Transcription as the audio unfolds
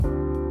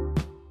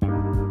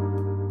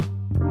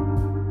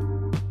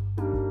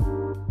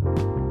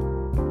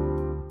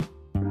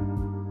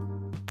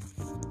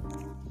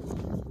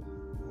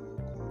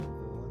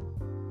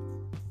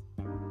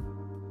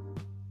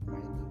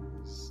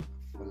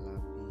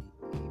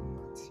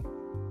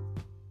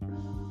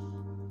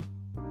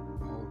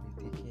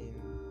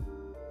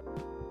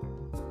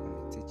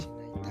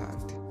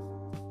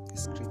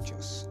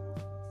scriptures.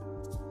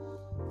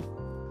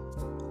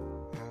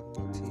 I have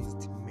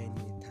noticed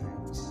many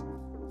times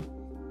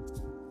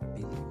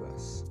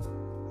believers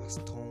has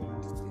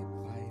turned the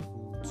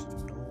Bible to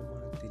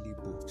normal daily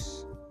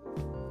books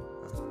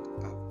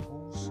and have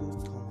also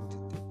turned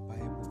the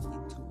Bible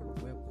into a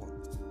weapon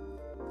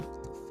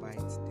to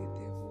fight the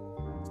devil.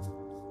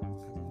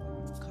 And our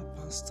local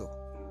pastor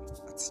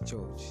at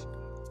church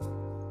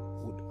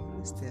would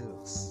always tell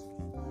us,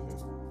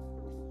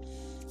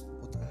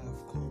 but I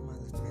have come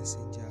as a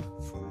messenger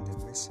from the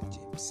message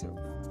himself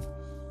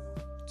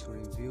to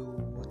reveal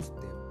what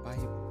the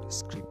Bible, the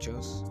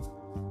scriptures,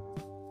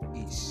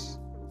 is.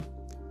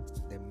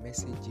 The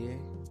message here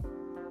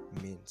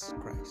means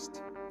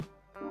Christ.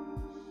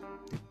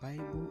 The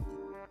Bible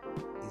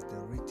is the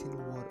written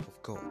word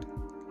of God,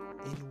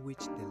 in which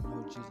the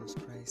Lord Jesus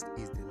Christ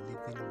is the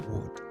living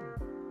word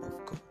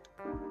of God.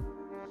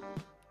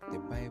 The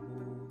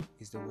Bible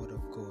is the word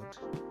of God,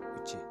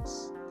 which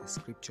is the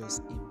scriptures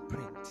in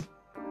print.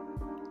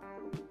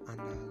 And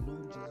our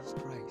Lord Jesus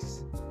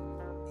Christ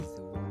is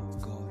the word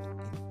of God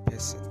in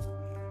person.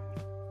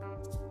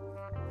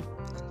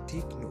 And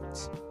take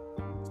note,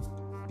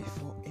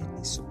 before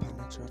any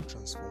supernatural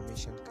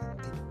transformation can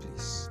take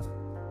place,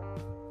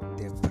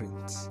 the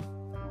print,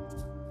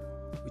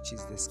 which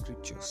is the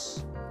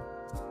scriptures,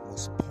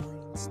 must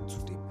point to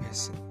the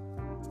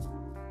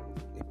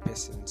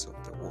persons of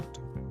the word,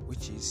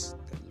 which is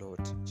the Lord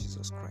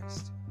Jesus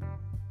Christ.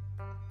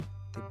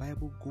 The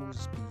Bible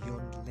goes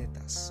beyond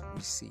letters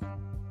we see,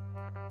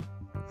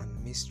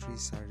 and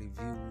mysteries are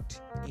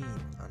revealed in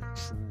and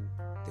through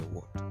the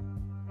word.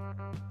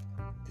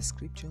 The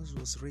scriptures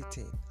was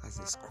written as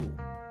a scroll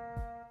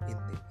in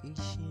the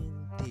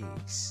ancient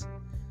days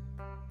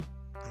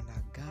and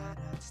are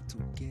gathered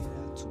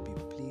together to be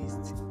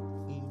placed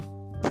in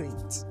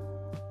print.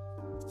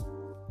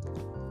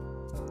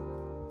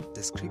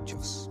 The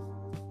scriptures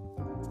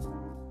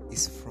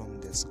is from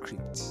the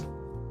script,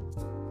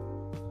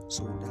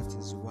 so that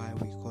is why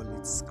we call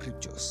it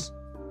scriptures,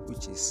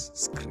 which is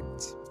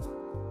script,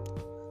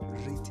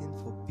 written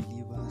for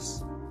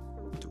believers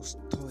to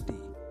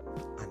study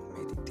and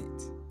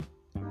meditate.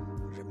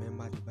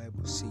 Remember, the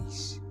Bible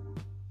says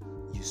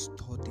you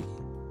study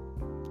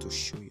to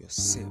show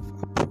yourself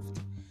approved.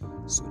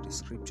 So the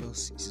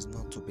scriptures is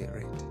not to be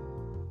read,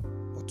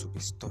 but to be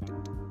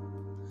studied.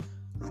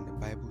 And the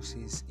Bible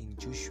says in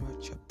Joshua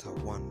chapter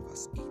 1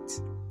 verse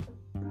 8,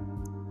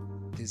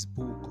 this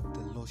book of the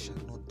law shall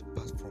not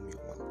depart from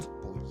your mouth,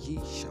 but ye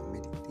shall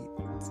meditate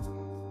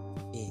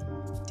in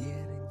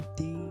therein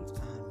day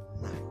and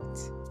night.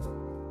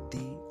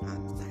 Day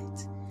and night.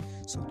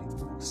 So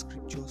the book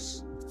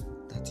scriptures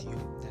that you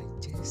have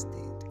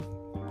digested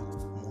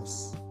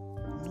must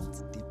not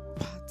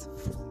depart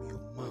from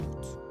your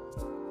mouth,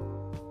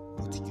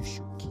 but you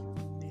should keep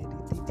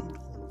meditating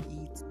on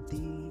it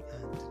day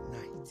and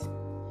night.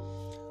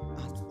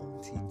 And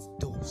until it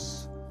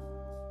does,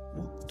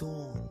 work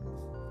done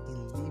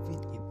in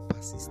living a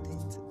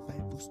persistent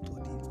Bible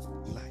study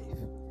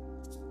life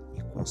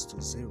equals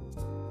to 0.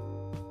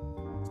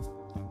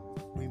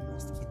 We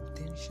must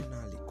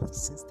intentionally,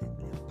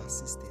 consistently, and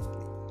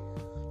persistently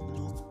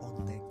knock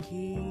on the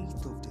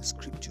gate of the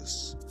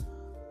scriptures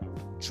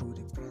through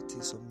the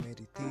practice of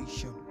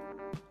meditation,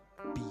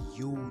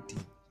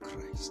 beholding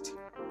Christ,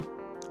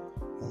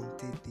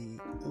 until they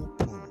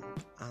open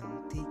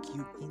and take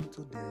you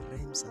into the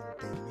realms and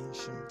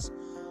dimensions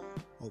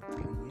of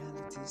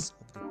realities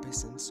of the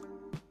persons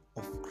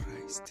of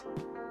Christ,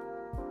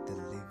 the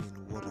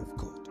living word of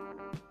God.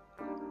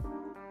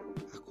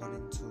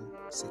 According to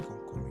 2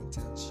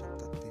 Corinthians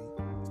chapter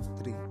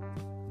 3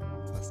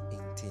 verse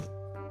 18.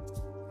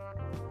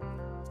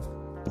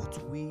 But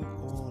we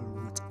all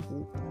with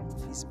open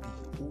face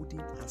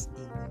beholding as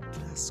in a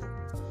glass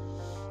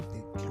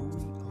the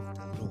glory of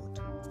the Lord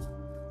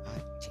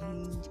are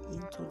changed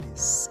into the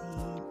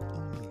same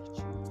image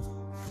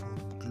from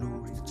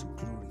glory to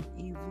glory,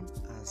 even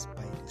as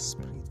by the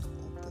Spirit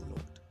of the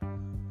Lord.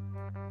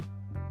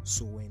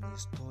 So when you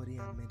study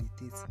and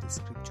meditate the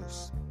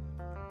scriptures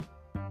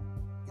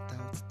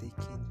without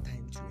taking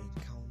time to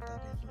encounter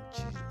the Lord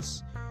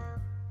Jesus,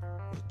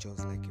 you're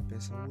just like a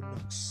person who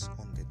knocks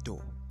on the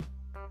door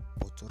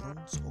but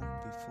runs off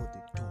before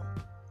the door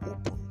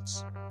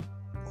opens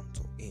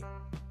unto him.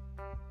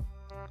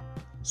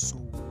 So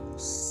we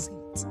must sit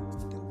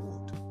with the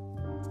word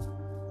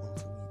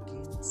until we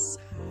gain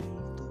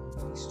sight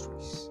of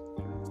mysteries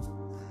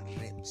and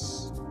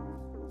realms.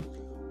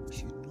 We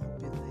should not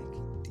be like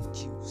the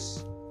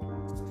Jews,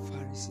 the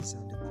Pharisees,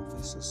 and the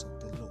professors of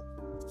the law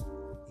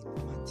in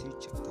Matthew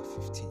chapter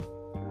 15,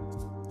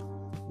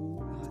 who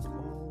had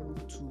all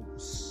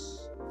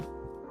tools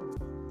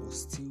but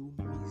still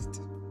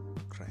missed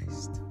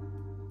Christ.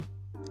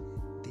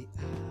 They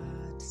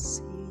had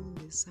seen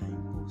the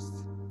signpost,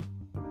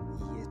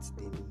 yet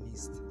they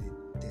missed the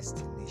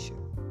destination,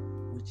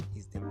 which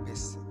is the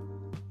person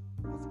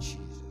of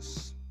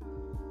Jesus.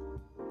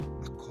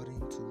 According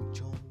to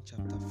John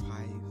chapter 5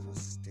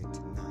 verse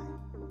 39,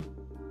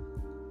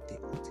 the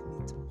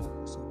ultimate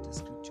purpose of the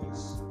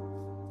scriptures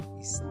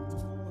is not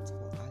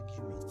for argument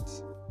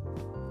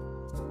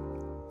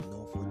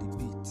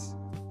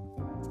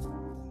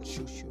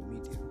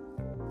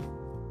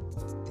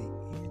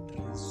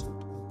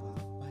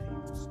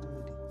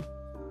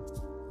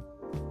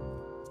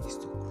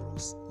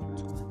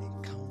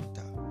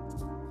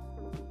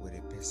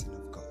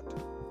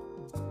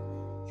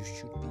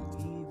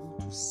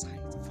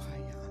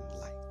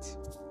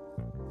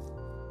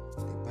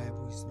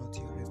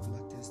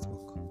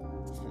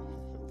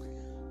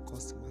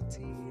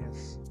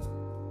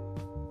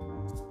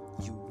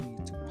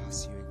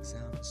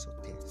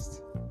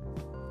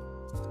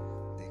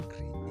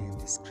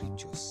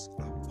scriptures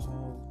are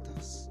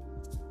portals,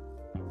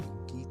 a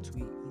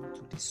gateway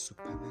into the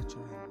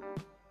supernatural,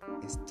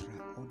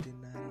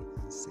 extraordinary,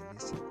 and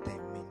celestial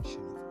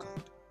dimension of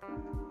God.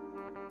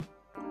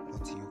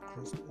 Until you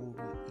cross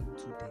over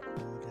into the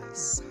other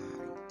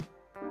side,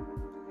 the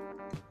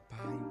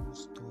Bible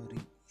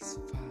story is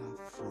far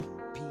from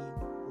being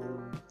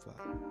over.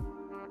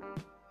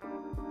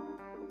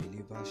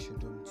 Believers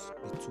shouldn't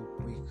be too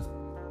quick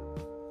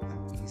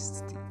and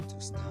hasty to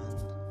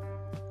stand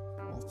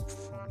up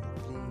from your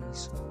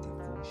place of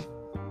devotion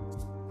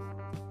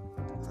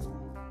and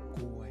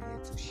go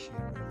ahead to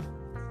share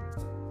it.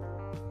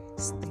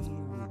 Stay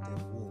with the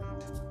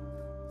word.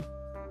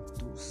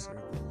 Those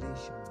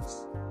revelations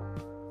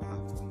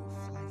are for your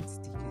flight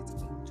ticket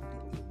into the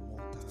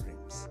immortal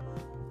realms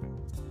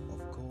of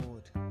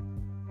God,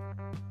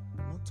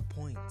 not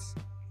points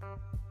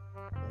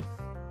of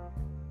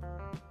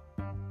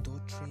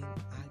doctrine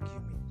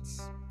arguments.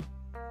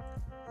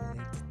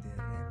 Let the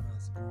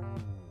realms grow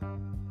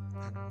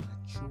and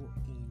mature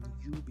in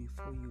you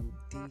before you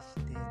dish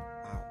them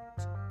out.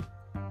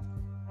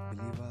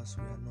 Believers,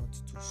 we are not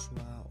to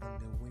soar on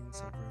the wings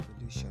of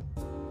revelation.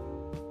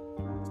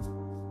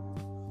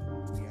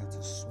 We are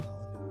to soar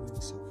on the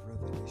wings of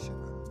revelation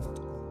and not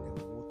on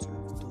the water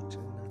of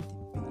doctrinal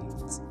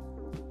debates.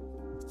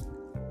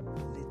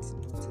 Let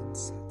nothing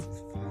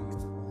satisfy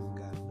your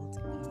hunger, not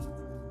even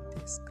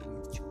the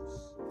scriptures.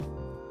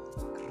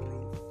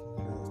 Crave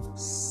more,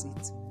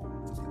 sit more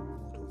with the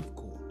word of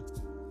God.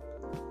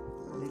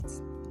 Let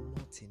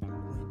nothing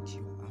quench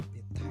your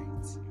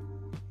appetite,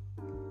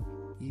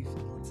 if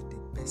not the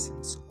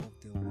persons of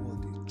the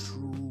word, the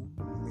true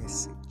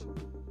message.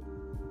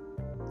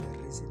 The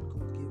reason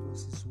God gave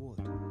us His word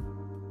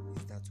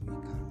is that we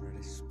can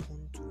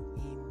respond to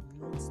Him,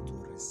 not to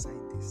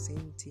recite the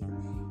same thing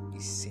He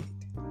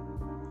said,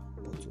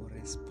 but to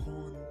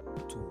respond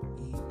to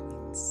Him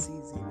in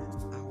season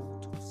and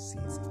out of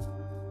season.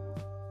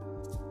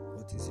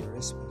 What is your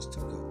response to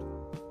God?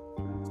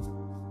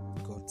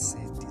 God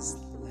said this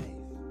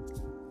life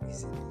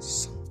is in His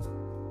Son.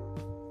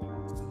 He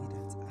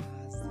that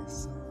has the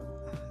Son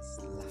has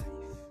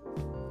life.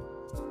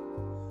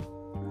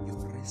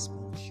 Your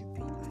response should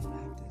be, I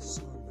have the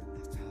Son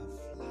and I have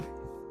life.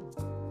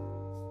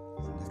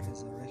 On the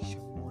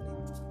resurrection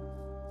morning,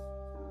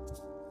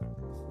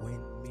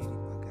 when Mary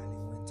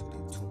Magdalene went to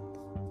the tomb,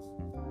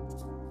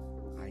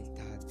 I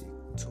entered the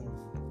tomb,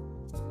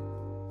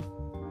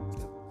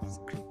 the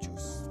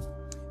scriptures,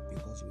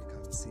 because we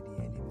can see the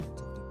element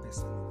of the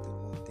person of the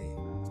word there.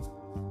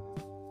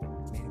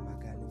 Mary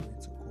Magdalene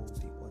went to call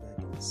the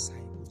other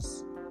disciples,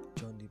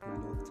 John the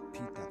beloved,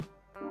 Peter,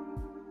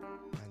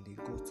 and they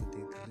got to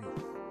the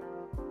grave,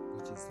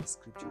 which is the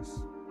scriptures.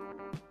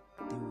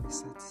 They were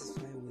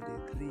satisfied with the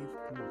grave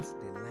clothes,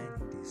 the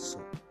lining they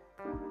saw.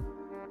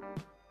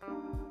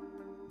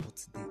 But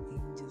the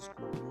angels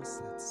could not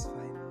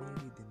satisfy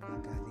Mary the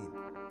Magdalene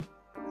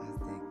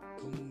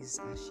as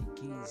she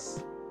gazed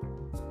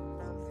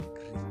on the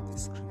grave, the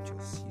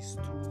scriptures. She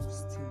stood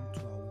still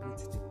to await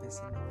the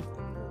person of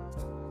the Lord.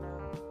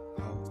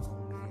 How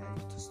hungry are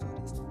you to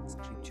study the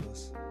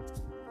scriptures?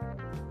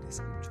 The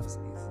scriptures is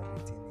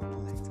written in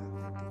light, and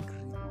the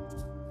degree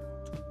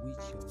to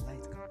which your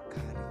light can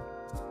carry,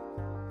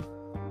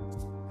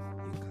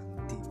 you can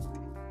dip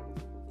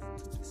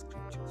into the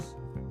scriptures.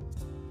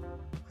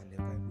 And the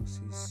Bible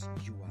says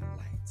you are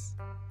light.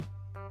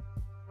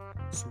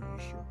 So you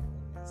should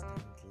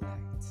understand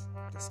light,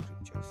 the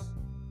scriptures.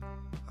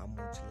 How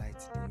much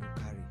light do you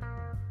carry?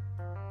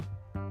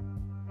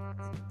 In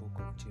the book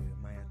of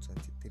Jeremiah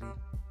 23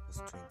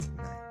 verse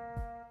 29,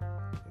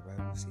 the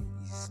Bible says,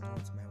 is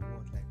not my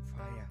word like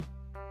fire,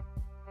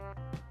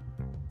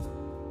 and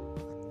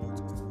not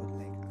my word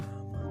like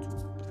armor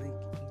to break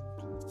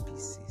into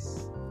pieces?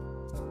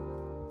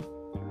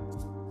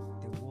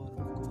 The word of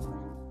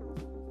God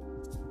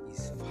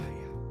is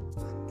fire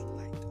and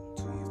light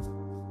unto you.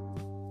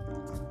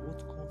 And what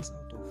comes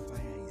out of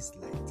fire is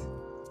light,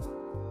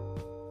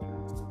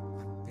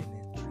 and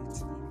penetrates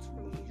into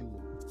you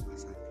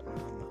as an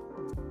armor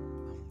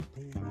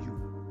and bring you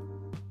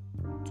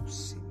to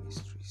see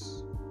mysteries.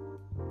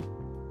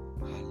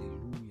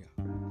 Hallelujah.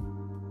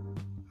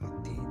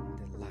 Attain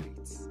the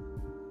light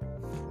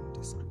from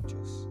the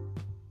scriptures.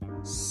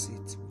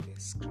 Sit with the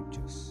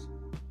scriptures,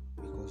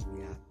 because we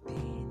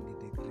attain the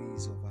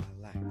degrees of our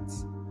light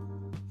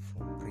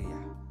from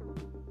prayer,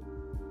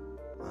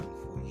 and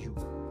for you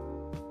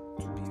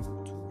to be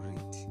able to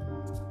read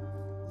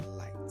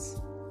light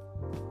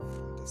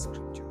from the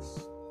scriptures.